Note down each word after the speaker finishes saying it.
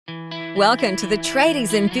Welcome to the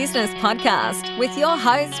Tradies in Business podcast with your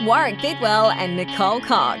hosts Warwick Bidwell and Nicole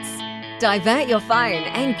Cox. Divert your phone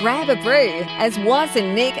and grab a brew as Waz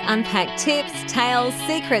and Nick unpack tips, tales,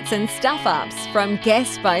 secrets and stuff-ups from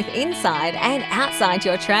guests both inside and outside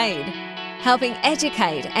your trade, helping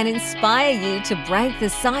educate and inspire you to break the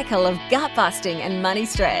cycle of gut-busting and money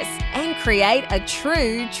stress and create a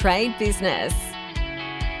true trade business.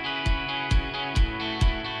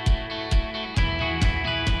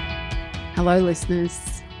 Hello,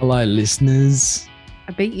 listeners. Hello, listeners.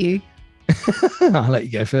 I beat you. I'll let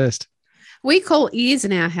you go first. We call ears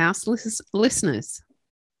in our house listeners.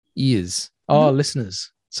 Ears. Oh,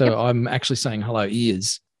 listeners. So yep. I'm actually saying hello,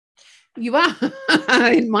 ears. You are.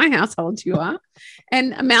 In my household, you are.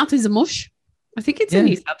 And a mouth is a mush. I think it's a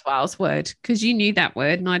New South Wales word because you knew that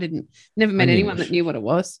word and I never met anyone that knew what it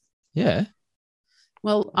was. Yeah.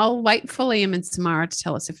 Well, I'll wait for Liam and Samara to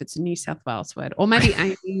tell us if it's a New South Wales word, or maybe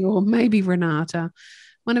Amy or maybe Renata.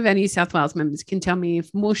 One of our New South Wales members can tell me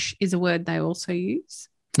if mush is a word they also use.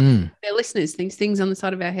 They're listeners. These things on the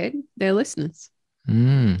side of our head, they're listeners.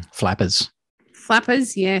 Flappers.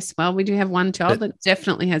 Flappers, yes. Well, we do have one child that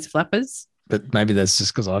definitely has flappers. But maybe that's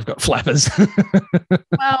just because I've got flappers.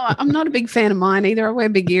 Well, I'm not a big fan of mine either. I wear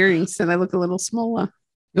big earrings, so they look a little smaller.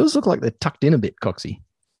 Yours look like they're tucked in a bit, Coxie.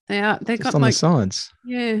 They are. They've just got on like, the sides.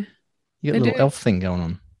 Yeah. You got a little elf thing going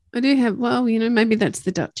on. I do have, well, maybe that's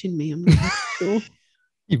the Dutch in me. I'm not sure.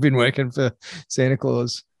 You've been working for Santa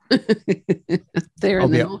Claus. I'll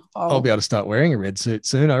be able to start wearing a red suit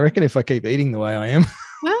soon, I reckon, if I keep eating the way I am.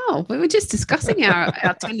 Well, we were just discussing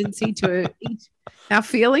our tendency to eat our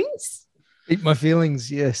feelings. Eat my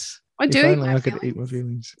feelings, yes. I do. If only I could eat my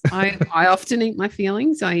feelings. I often eat my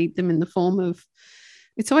feelings. I eat them in the form of,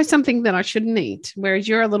 it's always something that I shouldn't eat, whereas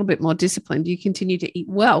you're a little bit more disciplined. You continue to eat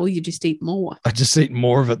well, you just eat more. I just eat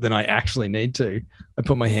more of it than I actually need to. I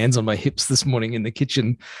put my hands on my hips this morning in the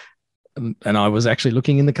kitchen and I was actually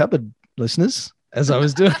looking in the cupboard, listeners, as I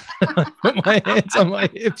was doing. I put my hands on my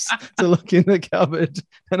hips to look in the cupboard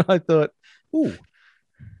and I thought, ooh,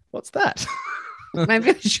 what's that? Maybe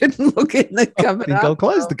I shouldn't look in the cupboard. I think I'll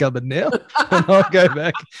close the cupboard now and I'll go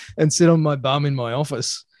back and sit on my bum in my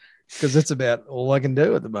office because that's about all I can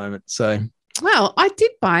do at the moment. So, well, I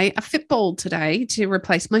did buy a Fitball today to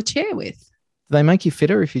replace my chair with. Do they make you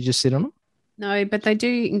fitter if you just sit on them? No, but they do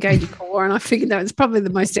engage your core, and I figured that was probably the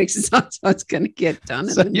most exercise I was going to get done.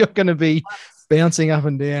 So you're going to be bouncing up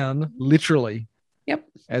and down, literally. Yep.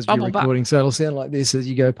 As we're recording, so it'll sound like this as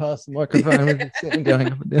you go past the microphone and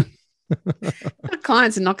going up and down. Our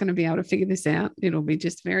clients are not going to be able to figure this out. It'll be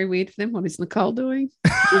just very weird for them. What is Nicole doing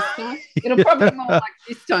this time? It'll probably be more like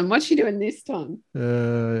this time. What's she doing this time?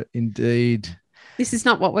 Indeed. This is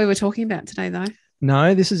not what we were talking about today, though.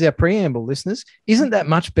 No, this is our preamble, listeners. Isn't that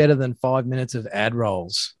much better than 5 minutes of ad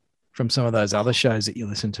rolls from some of those other shows that you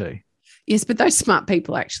listen to? Yes, but those smart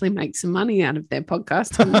people actually make some money out of their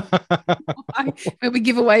podcast. Where we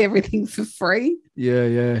give away everything for free.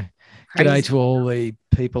 Yeah. Crazy. G'day to all the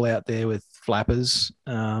people out there with flappers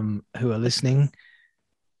who are listening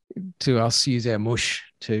to us use our mush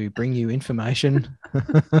to bring you information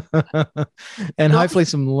and hopefully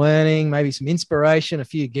some learning, maybe some inspiration, a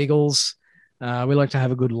few giggles. We like to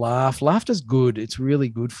have a good laugh. Laughter's good. It's really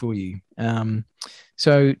good for you.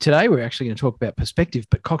 So today we're actually going to talk about perspective,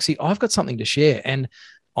 but Coxie, I've got something to share and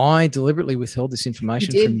I deliberately withheld this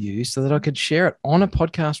information from you so that I could share it on a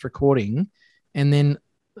podcast recording and then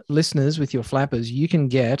listeners with your flappers, you can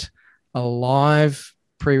get a live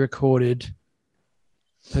pre-recorded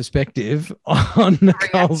perspective on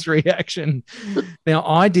Nicole's reaction. Now,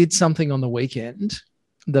 I did something on the weekend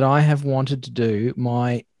that I have wanted to do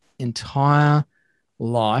my entire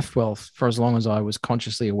life. Well, for as long as I was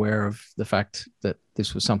consciously aware of the fact that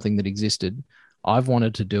this was something that existed, I've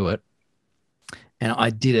wanted to do it. And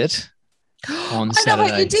I did it on Saturday. I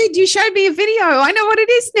know what you did. You showed me a video. I know what it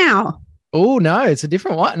is now. Oh, no, it's a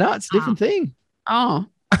different one. No, it's a different thing. Oh,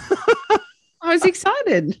 I was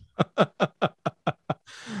excited.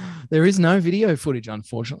 There is no video footage,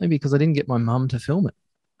 unfortunately, because I didn't get my mum to film it.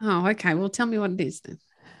 Oh, okay. Well, tell me what it is then.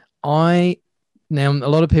 Now, a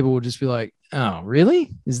lot of people will just be like, oh,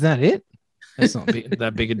 really? Is that it? That's not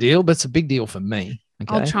that big a deal, but it's a big deal for me.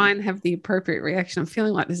 Okay? I'll try and have the appropriate reaction. I'm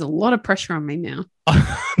feeling like there's a lot of pressure on me now.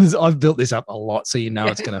 I've built this up a lot, so you know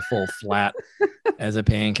it's going to fall flat as a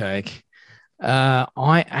pancake.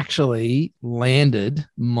 I actually landed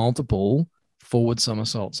multiple forward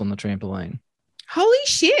somersaults on the trampoline. Holy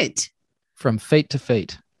shit. From feet to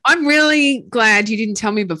feet. I'm really glad you didn't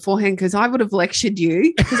tell me beforehand because I would have lectured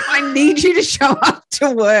you because I need you to show up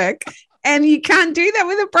to work and you can't do that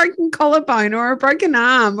with a broken collarbone or a broken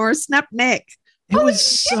arm or a snapped neck. It was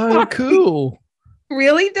so cool.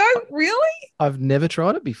 Really? Don't really? I've never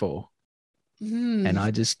tried it before. And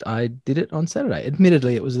I did it on Saturday.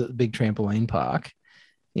 Admittedly, it was at the big trampoline park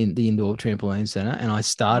in the indoor trampoline center. And I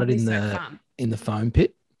started in the foam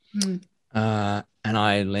pit. And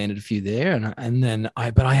I landed a few there.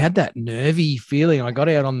 But I had that nervy feeling. I got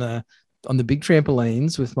out on the big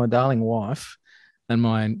trampolines with my darling wife and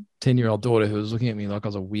my 10-year-old daughter, who was looking at me like I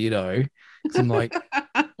was a weirdo. I'm like,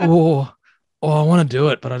 oh, I want to do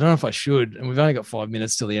it, but I don't know if I should. And we've only got 5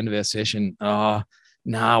 minutes till the end of our session.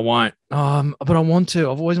 No, I won't. But I want to.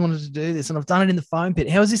 I've always wanted to do this, and I've done it in the foam pit.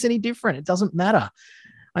 How is this any different? It doesn't matter.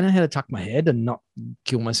 I know how to tuck my head and not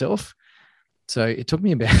kill myself. So it took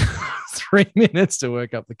me about 3 minutes to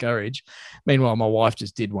work up the courage. Meanwhile, my wife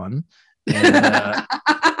just did one and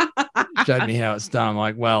showed me how it's done. I'm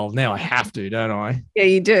like, well, now I have to, don't I? Yeah,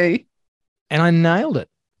 you do. And I nailed it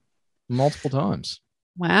multiple times.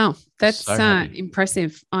 Wow, that's So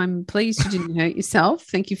impressive. I'm pleased you didn't hurt yourself.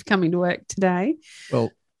 Thank you for coming to work today.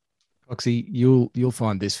 Well, Foxy, you'll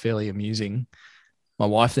find this fairly amusing. My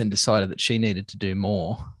wife then decided that she needed to do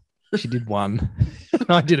more. She did one.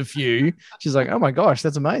 I did a few. She's like, oh my gosh,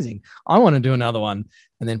 that's amazing. I want to do another one.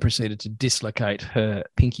 And then proceeded to dislocate her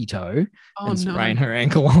pinky toe and sprain her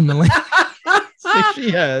ankle on the leg. So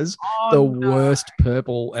she has worst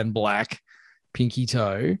purple and black pinky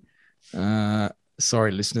toe.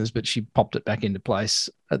 Sorry, listeners, but she popped it back into place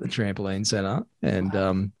at the trampoline center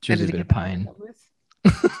and she was in a bit of pain.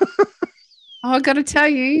 I got to tell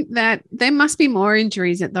you that there must be more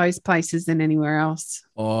injuries at those places than anywhere else.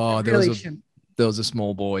 Oh, there was a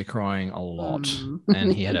small boy crying a lot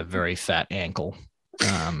and he had a very fat ankle.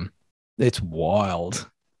 It's wild.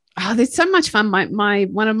 Oh, there's so much fun.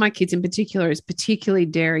 One of my kids in particular is particularly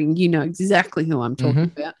daring. You know exactly who I'm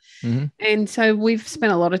talking about. And so we've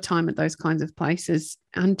spent a lot of time at those kinds of places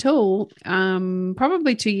until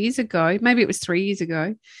probably 2 years ago, maybe it was 3 years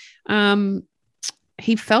ago.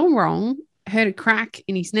 He fell wrong, heard a crack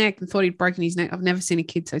in his neck and thought he'd broken his neck. I've never seen a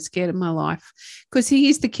kid so scared in my life because he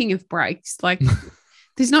is the king of breaks. Like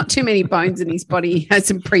there's not too many bones in his body he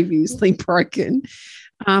hasn't previously broken.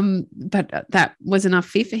 But that was enough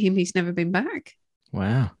fear for him. He's never been back.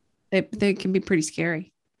 Wow. They can be pretty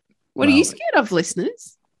scary. What are you scared of,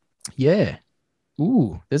 listeners? Yeah.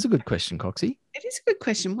 Ooh, there's a good question, Coxie. It is a good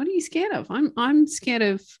question. What are you scared of? I'm scared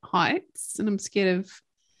of heights and I'm scared of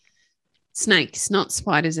snakes, not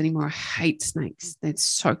spiders anymore. I hate snakes. They're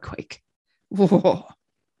so quick. Whoa,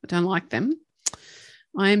 I don't like them.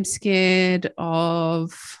 I am scared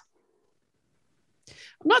of...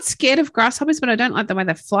 I'm not scared of grasshoppers, but I don't like the way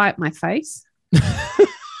they fly at my face. You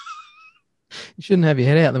shouldn't have your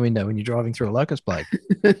head out the window when you're driving through a locust plague.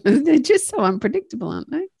 They're just so unpredictable,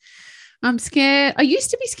 aren't they? I'm scared. I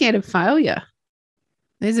used to be scared of failure.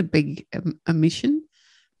 There's a big omission.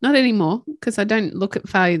 Not anymore because I don't look at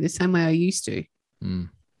failure the same way I used to.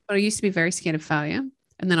 But I used to be very scared of failure.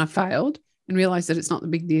 And then I failed and realized that it's not the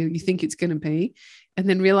big deal you think it's going to be. And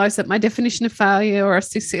then realized that my definition of failure or a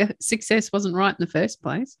success wasn't right in the first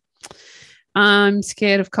place. I'm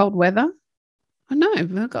scared of cold weather. I know.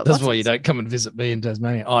 That's why you don't come and visit me in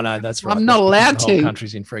Tasmania. Oh, no, that's right. I'm not allowed to. The whole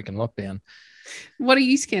country's in freaking lockdown. What are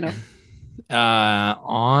you scared of?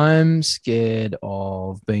 I'm scared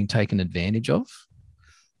of being taken advantage of.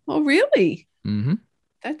 Oh, really? Mm-hmm.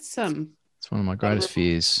 That's it's one of my greatest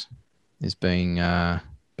fears is being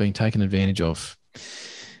taken advantage of.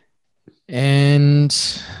 And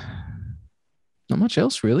not much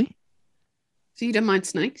else, really. So you don't mind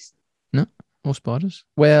snakes? No, or spiders.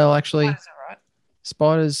 Well, actually, Spiders are right.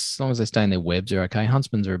 Spiders, as long as they stay in their webs, are okay.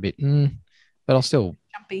 Huntsmans are a bit, but I'll still,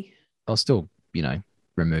 Jumpy.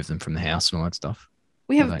 remove them from the house and all that stuff.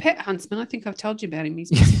 We have a pet huntsman. I think I've told you about him.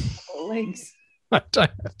 He's missing a couple of legs. I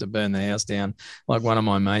don't have to burn the house down. Like one of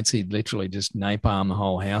my mates, he'd literally just napalm the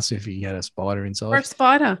whole house if he had a spider inside. For a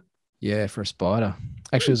spider? Yeah, for a spider.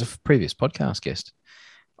 Actually, it was a previous podcast guest.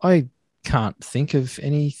 I can't think of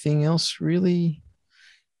anything else really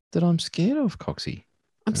that I'm scared of, Coxie.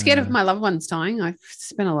 I'm scared of my loved ones dying. I've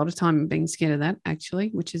spent a lot of time being scared of that, actually,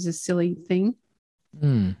 which is a silly thing.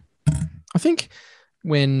 I think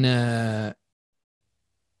when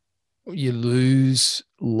you lose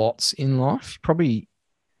lots in life, probably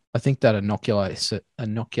I think that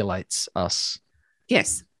inoculates us.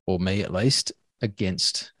 Yes. Or me at least,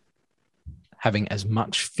 against having as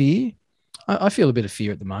much fear. I feel a bit of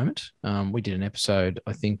fear at the moment. We did an episode,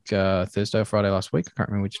 I think Thursday or Friday last week. I can't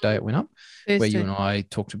remember which day it went up, Thursday. where you and I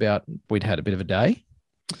talked about we'd had a bit of a day.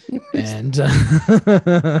 and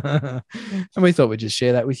we thought we'd just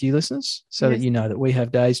share that with you listeners so that you know that we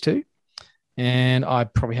have days too. And I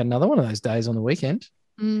probably had another one of those days on the weekend.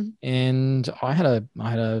 And I had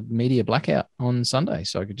a media blackout on Sunday,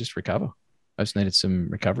 so I could just recover. I just needed some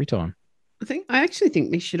recovery time. I actually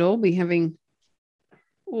think we should all be having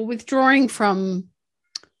or withdrawing from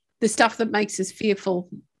the stuff that makes us fearful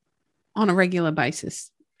on a regular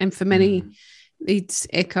basis. And for many, it's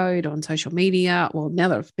echoed on social media. Well, now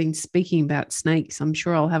that I've been speaking about snakes, I'm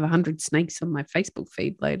sure I'll have 100 snakes on my Facebook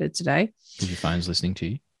feed later today. Because your phone's listening to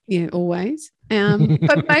you. Yeah, always.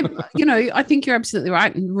 But maybe, I think you're absolutely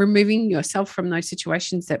right. And removing yourself from those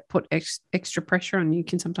situations that put extra pressure on you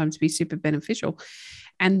can sometimes be super beneficial.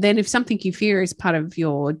 And then if something you fear is part of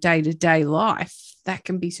your day-to-day life, that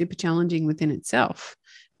can be super challenging within itself.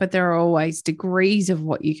 But there are always degrees of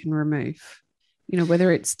what you can remove,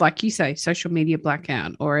 whether it's, like you say, social media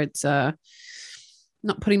blackout, or it's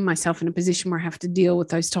not putting myself in a position where I have to deal with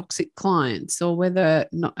those toxic clients, or whether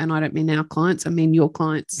not, and I don't mean our clients, I mean your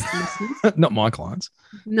clients. Not my clients.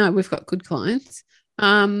 No, we've got good clients.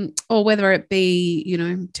 Or whether it be,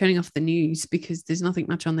 turning off the news because there's nothing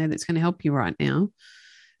much on there that's going to help you right now.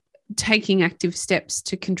 Taking active steps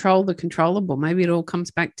to control the controllable. Maybe it all comes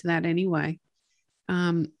back to that anyway.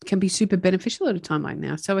 Can be super beneficial at a time like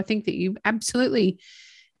now. So I think that you absolutely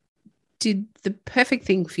did the perfect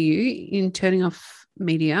thing for you in turning off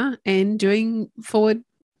media and doing forward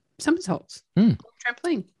somersaults on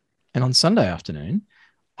trampoline. And on Sunday afternoon,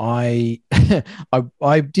 I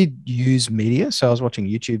did use media. So I was watching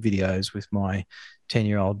YouTube videos with my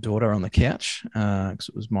 10-year-old daughter on the couch because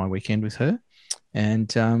it was my weekend with her. And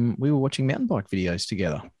we were watching mountain bike videos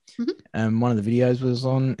together. Mm-hmm. And one of the videos was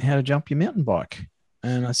on how to jump your mountain bike.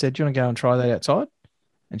 And I said, do you want to go and try that outside?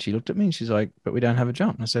 And she looked at me and she's like, but we don't have a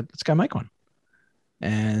jump. And I said, let's go make one.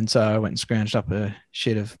 And so I went and scrounged up a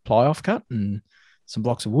shed of ply offcut and some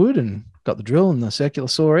blocks of wood and got the drill and the circular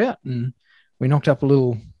saw out. And we knocked up a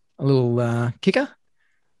little kicker,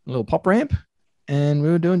 a little pop ramp, and we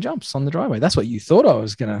were doing jumps on the driveway. That's what you thought I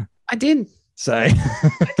was going to I did. say.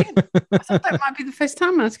 I did. I thought that might be the first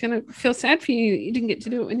time. I was going to feel sad for you. You didn't get to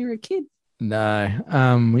do it when you were a kid.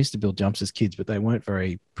 No, we used to build jumps as kids, but they weren't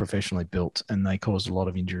very professionally built and they caused a lot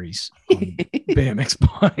of injuries on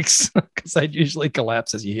BMX bikes because they'd usually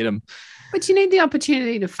collapse as you hit them. But you need the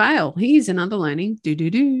opportunity to fail. Here's another learning.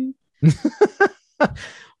 Do.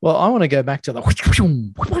 Well, I want to go back to the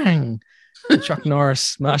Chuck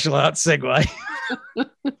Norris martial arts segue.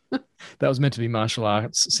 That was meant to be martial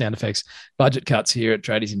arts sound effects. Budget cuts here at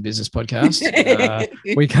Tradies in Business podcast.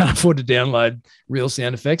 We can't afford to download real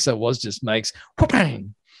sound effects, so it was just makes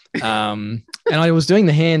whoopang. And I was doing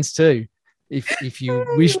the hands too. If you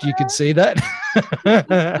wished you could see that.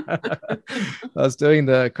 I was doing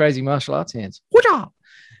the crazy martial arts hands.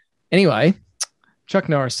 Anyway, Chuck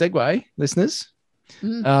Norris segue, listeners,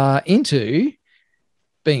 into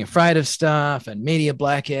being afraid of stuff and media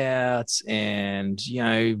blackouts and,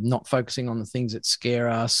 not focusing on the things that scare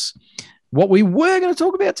us. What we were going to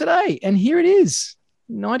talk about today, and here it is,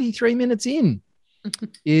 93 minutes in,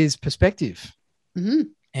 is perspective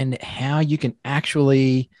and how you can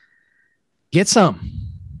actually get some,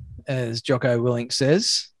 as Jocko Willink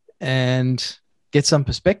says, and get some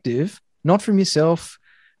perspective, not from yourself,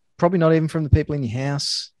 probably not even from the people in your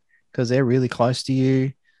house because they're really close to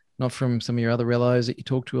you. Not from some of your other relos that you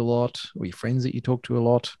talk to a lot or your friends that you talk to a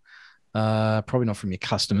lot. Probably not from your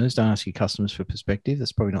customers. Don't ask your customers for perspective.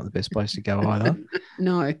 That's probably not the best place to go either.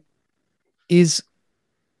 No. Is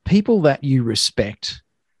people that you respect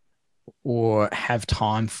or have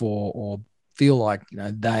time for or feel like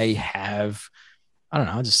they have, I don't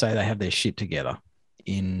know, I'll just say they have their shit together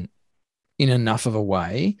in enough of a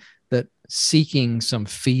way that seeking some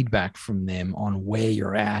feedback from them on where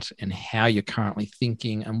you're at and how you're currently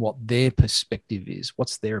thinking and what their perspective is,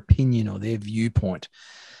 what's their opinion or their viewpoint.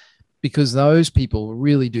 Because those people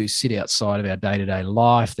really do sit outside of our day-to-day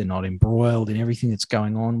life. They're not embroiled in everything that's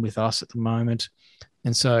going on with us at the moment.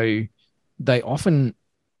 And so they often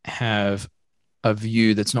have a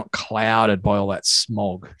view that's not clouded by all that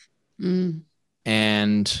smog.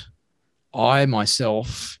 And I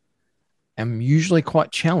myself am usually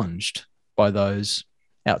quite challenged by those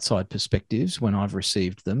outside perspectives when I've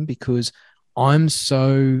received them because I'm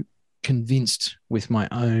so convinced with my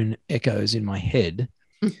own echoes in my head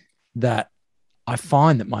that I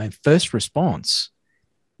find that my first response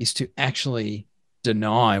is to actually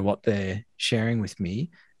deny what they're sharing with me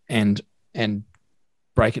and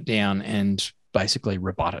break it down and basically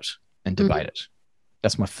rebut it and debate it.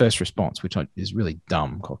 That's my first response, which is really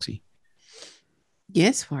dumb, Coxie.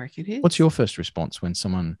 Yes, Warwick, it is. What's your first response when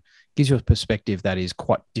someone gives you a perspective that is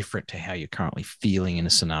quite different to how you're currently feeling in a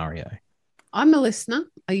scenario? I'm a listener.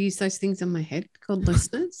 I use those things in my head called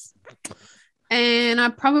listeners. And I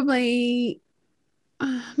probably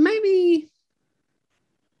maybe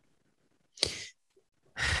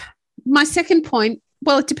my second point,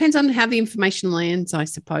 well, it depends on how the information lands, I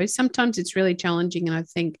suppose. Sometimes it's really challenging and I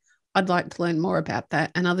think I'd like to learn more about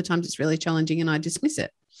that. And other times it's really challenging and I dismiss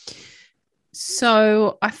it.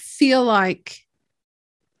 So I feel like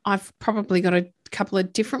I've probably got a couple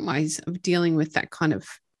of different ways of dealing with that kind of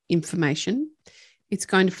information. It's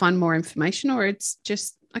going to find more information, or it's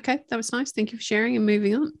just, okay, that was nice. Thank you for sharing, and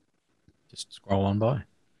moving on. Just scroll on by.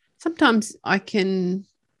 Sometimes I can,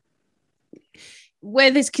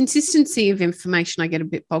 where there's consistency of information, I get a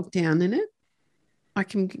bit bogged down in it. I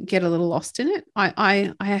can get a little lost in it.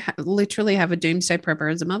 I literally have a doomsday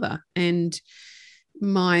prepper as a mother, and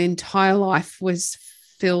my entire life was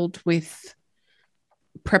filled with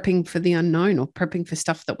prepping for the unknown or prepping for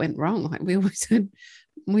stuff that went wrong. Like we always said,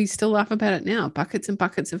 we still laugh about it now, buckets and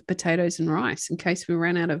buckets of potatoes and rice in case we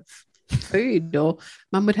ran out of food, or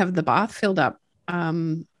mum would have the bath filled up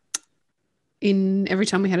in every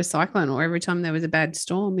time we had a cyclone, or every time there was a bad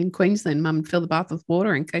storm in Queensland, mum would fill the bath with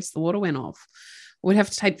water in case the water went off. We'd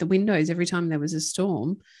have to tape the windows every time there was a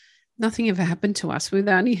storm. Nothing ever happened to us. We were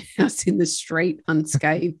the only house in the street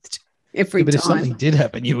unscathed every but time. If something did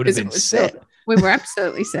happen, you would have been set. We were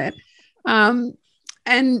absolutely set.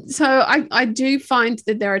 And so I do find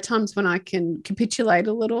that there are times when I can capitulate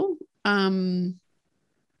a little. And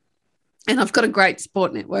I've got a great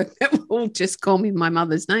support network that will just call me my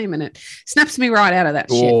mother's name, and it snaps me right out of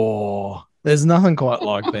that shit. Oh, there's nothing quite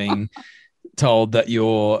like being told that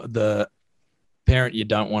you're the parent you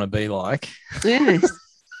don't want to be like.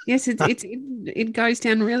 Yes, it goes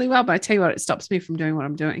down really well, but I tell you what, it stops me from doing what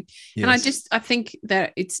I'm doing. Yes. And I think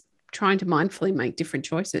that it's trying to mindfully make different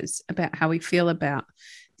choices about how we feel about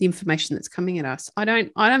the information that's coming at us. I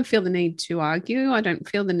don't feel the need to argue. I don't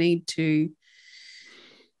feel the need to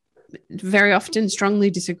very often strongly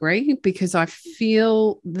disagree, because I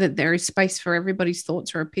feel that there is space for everybody's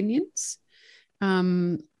thoughts or opinions.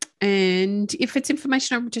 And if it's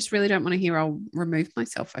information I just really don't want to hear, I'll remove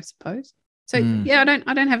myself, I suppose. So yeah,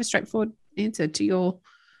 I don't have a straightforward answer to your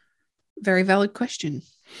very valid question.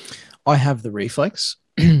 I have the reflex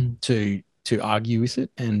to argue with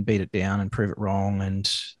it and beat it down and prove it wrong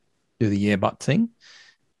and do the yeah but thing.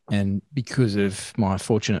 And because of my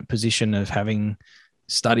fortunate position of having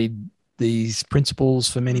studied these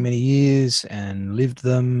principles for many, many years and lived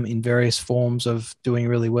them in various forms of doing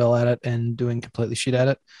really well at it and doing completely shit at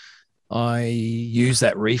it, I use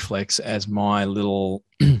that reflex as my little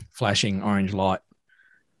flashing orange light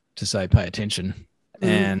to say, pay attention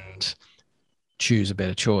and choose a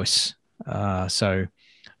better choice. So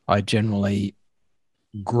I generally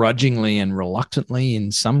grudgingly and reluctantly,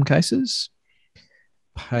 in some cases,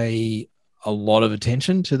 pay a lot of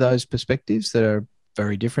attention to those perspectives that are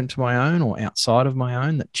very different to my own or outside of my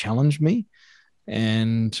own, that challenge me.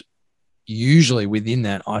 And usually within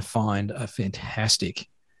that, I find a fantastic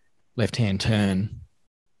left-hand turn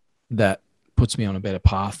that puts me on a better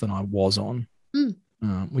path than I was on,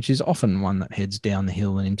 which is often one that heads down the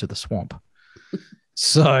hill and into the swamp.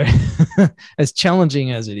 So as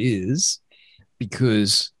challenging as it is,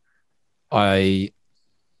 because I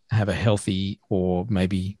have a healthy, or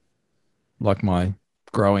maybe like my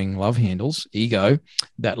growing love handles, ego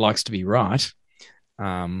that likes to be right,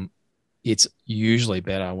 it's usually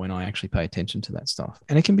better when I actually pay attention to that stuff.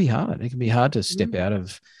 And it can be hard. It can be hard to step out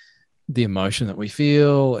of the emotion that we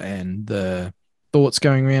feel and the thoughts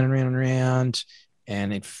going round and round and round,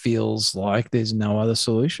 and it feels like there's no other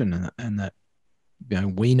solution, and that, you know,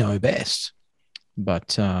 we know best.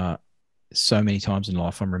 But so many times in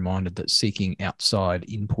life, I'm reminded that seeking outside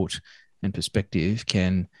input and perspective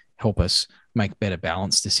can help us make better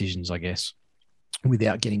balanced decisions, I guess,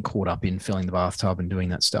 without getting caught up in filling the bathtub and doing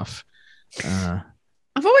that stuff.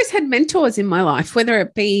 I've always had mentors in my life, whether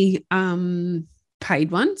it be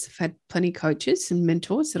paid ones. I've had plenty of coaches and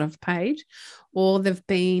mentors that I've paid, or they've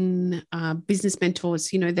been business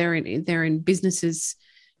mentors. You know, they're in businesses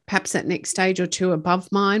perhaps that next stage or two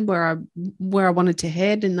above mine, where I wanted to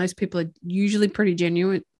head, and those people are usually pretty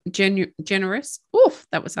generous. Oof,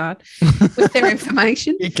 that was hard. With their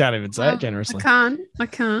information. You can't even say it generously. I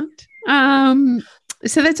can't.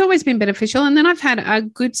 So that's always been beneficial. And then I've had a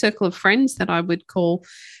good circle of friends that I would call,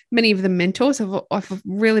 many of them, mentors. I've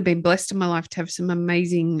really been blessed in my life to have some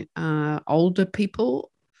amazing older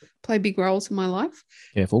people play big roles in my life.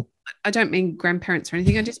 Careful. I don't mean grandparents or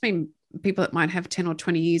anything. I just mean people that might have 10 or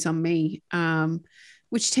 20 years on me,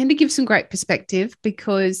 which tend to give some great perspective,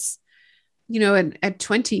 because, you know, at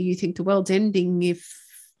 20, you think the world's ending if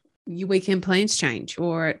your weekend plans change,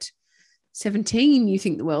 or at 17, you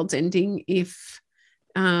think the world's ending if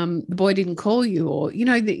the boy didn't call you, or,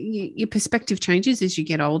 your perspective changes as you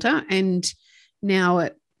get older. And now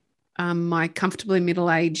at my comfortably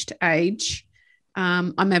middle-aged age,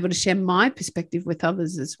 I'm able to share my perspective with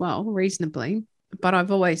others as well, reasonably. But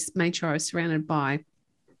I've always made sure I was surrounded by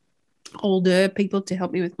older people to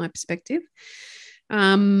help me with my perspective.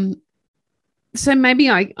 So maybe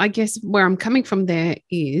I guess where I'm coming from there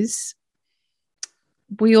is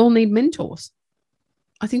we all need mentors.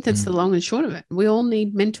 I think that's the long and short of it. We all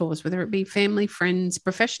need mentors, whether it be family, friends,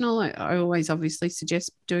 professional. I always obviously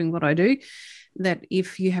suggest doing what I do, that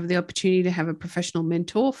if you have the opportunity to have a professional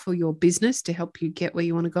mentor for your business to help you get where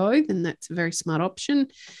you want to go, then that's a very smart option.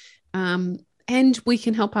 And we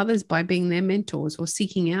can help others by being their mentors or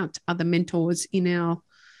seeking out other mentors in our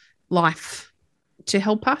life to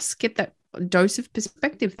help us get that dose of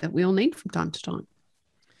perspective that we all need from time to time.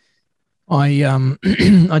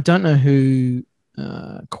 I don't know who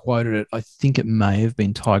quoted it. I think it may have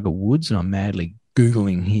been Tiger Woods, and I'm madly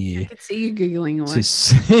Googling here. I can see you Googling away. To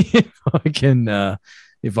see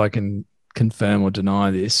if I can confirm or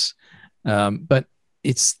deny this. But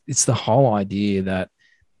it's the whole idea that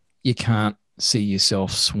you can't see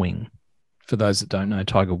yourself swing. For those that don't know,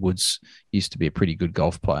 Tiger Woods used to be a pretty good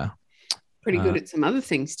golf player. Pretty good at some other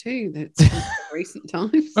things too. That's recent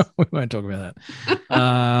times. We won't talk about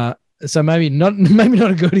that. So maybe not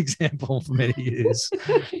a good example for many years.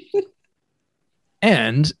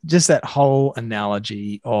 And just that whole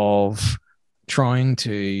analogy of trying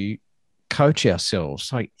to coach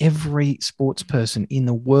ourselves. Like every sports person in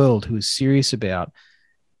the world who is serious about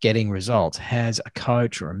getting results has a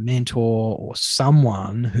coach or a mentor or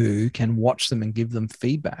someone who can watch them and give them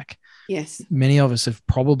feedback. Yes. Many of us have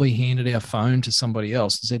probably handed our phone to somebody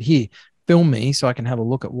else and said, here, film me so I can have a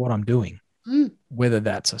look at what I'm doing. Whether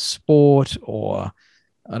that's a sport or,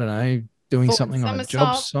 I don't know, doing something on a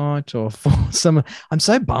job site or for some. I'm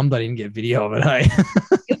so bummed I didn't get video of it, hey?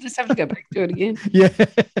 You'll just have to go back to it again. Yeah.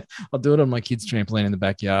 I'll do it on my kids' trampoline in the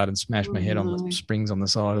backyard and smash my head on the springs on the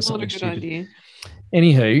side or something stupid. Idea.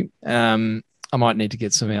 Anywho, I might need to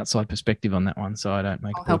get some outside perspective on that one so I don't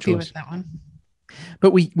make I'll help choice. You with that one. But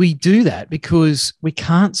we do that because we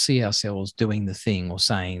can't see ourselves doing the thing or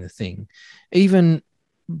saying the thing. Even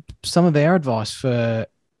some of our advice for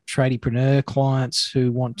tradiepreneur clients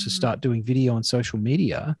who want to start doing video on social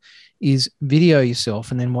media is video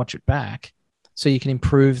yourself and then watch it back so you can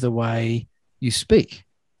improve the way you speak,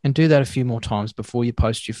 and do that a few more times before you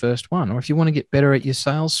post your first one. Or if you want to get better at your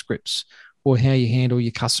sales scripts or how you handle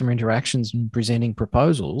your customer interactions and presenting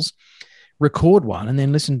proposals, record one and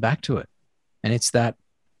then listen back to it. And it's that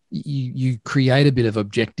you create a bit of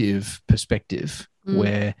objective perspective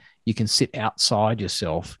where you can sit outside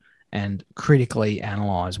yourself and critically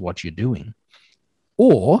analyze what you're doing.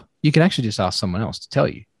 Or you can actually just ask someone else to tell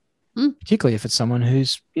you, particularly if it's someone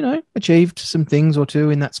who's, achieved some things or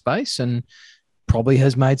two in that space and probably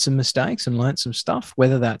has made some mistakes and learned some stuff,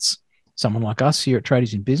 whether that's someone like us here at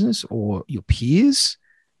Tradies in Business or your peers,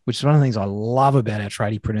 which is one of the things I love about our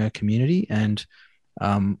tradiepreneur community. And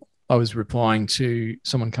I was replying to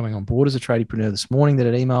someone coming on board as a tradiepreneur this morning that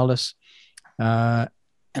had emailed us.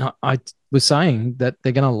 And I was saying that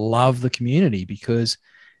they're going to love the community because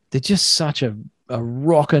they're just such a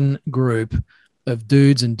rocking group of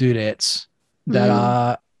dudes and dudettes that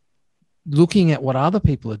are looking at what other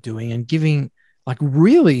people are doing and giving like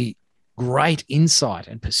really great insight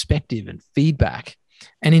and perspective and feedback.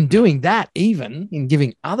 And in doing that, even in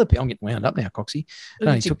giving other people, I'm getting wound up now, Coxie. It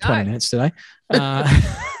only took 20 minutes today.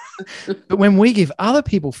 But when we give other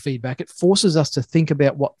people feedback, it forces us to think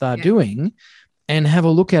about what they're doing and have a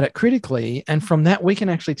look at it critically. And from that, we can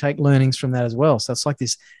actually take learnings from that as well. So it's like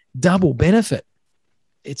this double benefit.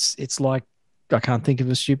 It's like, I can't think of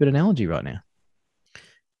a stupid analogy right now.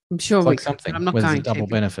 I'm sure it's like something I'm not going to. Double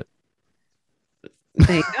benefit.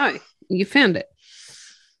 There you go. You found it.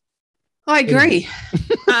 I agree.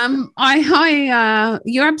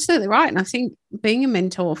 You're absolutely right. And I think being a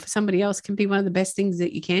mentor for somebody else can be one of the best things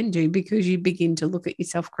that you can do because you begin to look at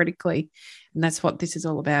yourself critically. And that's what this is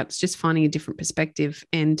all about. It's just finding a different perspective.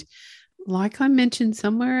 And like I mentioned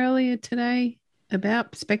somewhere earlier today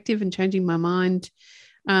about perspective and changing my mind,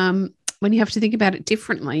 when you have to think about it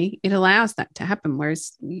differently, it allows that to happen.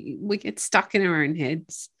 Whereas we get stuck in our own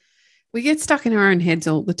heads. We get stuck in our own heads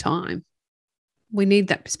all the time. We need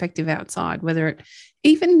that perspective outside, whether it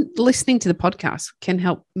even listening to the podcast can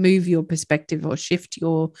help move your perspective or shift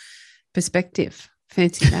your perspective.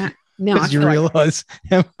 Fancy that. Now you realize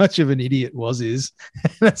how much of an idiot Woz is.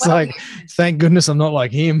 That's thank goodness I'm not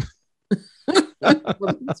like him.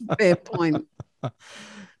 That's a fair point.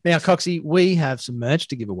 Now, Coxie, we have some merch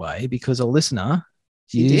to give away because a listener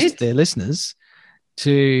used their listeners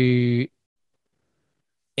to.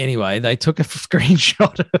 Anyway, they took a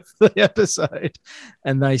screenshot of the episode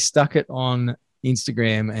and they stuck it on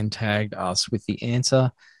Instagram and tagged us with the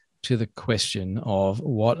answer to the question of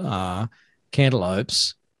what are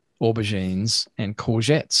cantaloupes, aubergines, and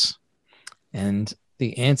courgettes. And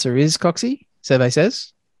the answer is, Coxie, survey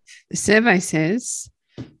says? The survey says,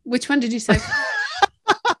 which one did you say?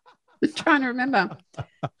 I'm trying to remember.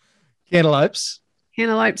 Cantaloupes.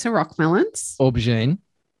 Cantaloupes are rock melons. Aubergine.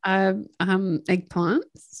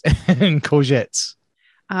 Eggplants. And courgettes.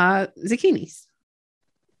 Zucchinis.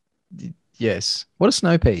 Yes. What are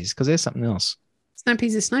snow peas? Because there's something else. Snow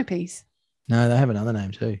peas are snow peas. No, they have another name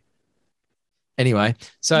too. Anyway,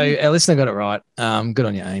 so our listener got it right. Good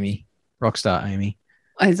on you, Amy. Rockstar Amy.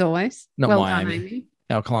 As always. Not well my done, Amy.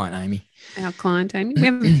 Our client, Amy. Our client, Amy. We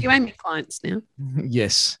have a few Amy clients now.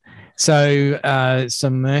 Yes. So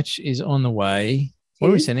some merch is on the way. What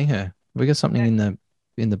are we sending her? Have we got something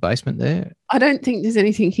in the basement there? I don't think there's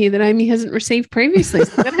anything here that Amy hasn't received previously.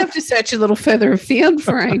 So I'm going to have to search a little further afield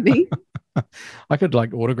for Amy. I could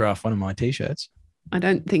autograph one of my T-shirts. I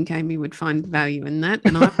don't think Amy would find value in that,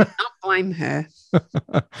 and I would not blame her.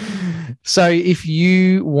 So if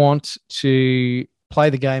you want to play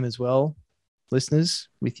the game as well, listeners,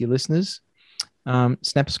 with your listeners,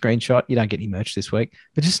 snap a screenshot. You don't get any merch this week,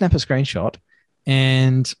 but just snap a screenshot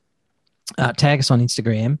and tag us on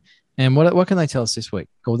Instagram. And what can they tell us this week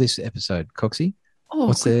or this episode, Coxie?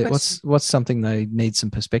 Oh, what's something they need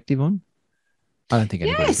some perspective on? I don't think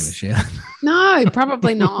anybody's going to share that. No,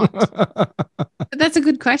 probably not. But that's a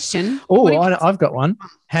good question. Oh, I've got one.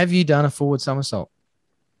 Have you done a forward somersault?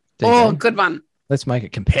 Good one. Let's make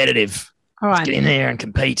it competitive. All right. Let's get in there and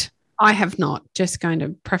compete. I have not. Just going to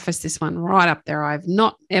preface this one right up there. I've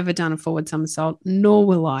not ever done a forward somersault, nor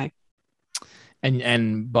will I.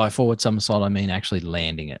 And by forward somersault, I mean actually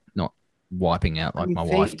landing it, not wiping out like my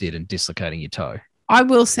wife did and dislocating your toe. I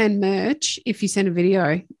will send merch if you send a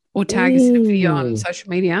video or tag us in a video on social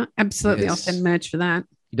media. Absolutely, yes. I'll send merch for that.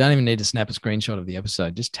 You don't even need to snap a screenshot of the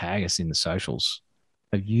episode. Just tag us in the socials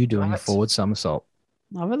of you doing a forward somersault.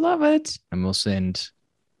 Love it, love it. And we'll send...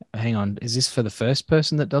 Hang on, is this for the first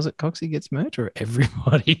person that does it, Coxie, gets merch, or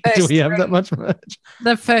everybody? Do we have that much merch?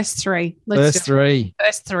 The first three. First three.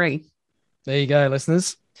 There you go,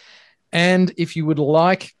 listeners. And if you would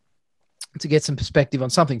like to get some perspective on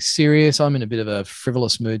something serious, I'm in a bit of a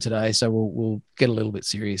frivolous mood today, so we'll get a little bit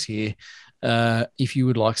serious here. If you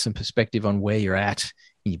would like some perspective on where you're at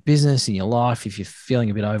in your business, in your life, if you're feeling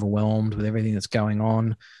a bit overwhelmed with everything that's going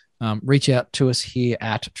on, reach out to us here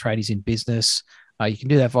at Tradies in Business. You can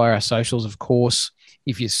do that via our socials, of course.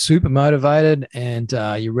 If you're super motivated and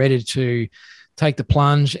you're ready to take the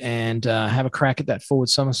plunge and have a crack at that forward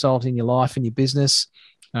somersault in your life and your business,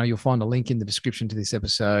 you'll find a link in the description to this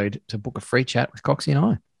episode to book a free chat with Coxie and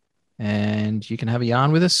I. And you can have a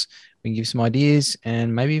yarn with us. We can give some ideas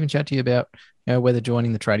and maybe even chat to you about whether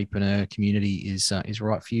joining the Tradiepreneur community is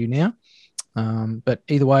right for you now. But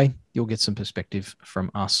either way, you'll get some perspective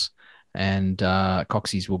from us, and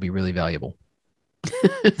Coxie's will be really valuable.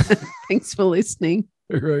 Thanks for listening.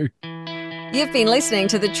 You've been listening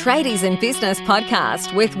to the Tradies in Business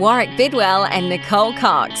podcast with Warwick Bidwell and Nicole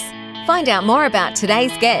Cox. Find out more about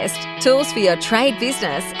today's guest, tools for your trade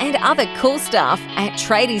business, and other cool stuff at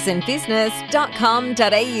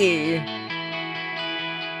tradiesinbusiness.com.au.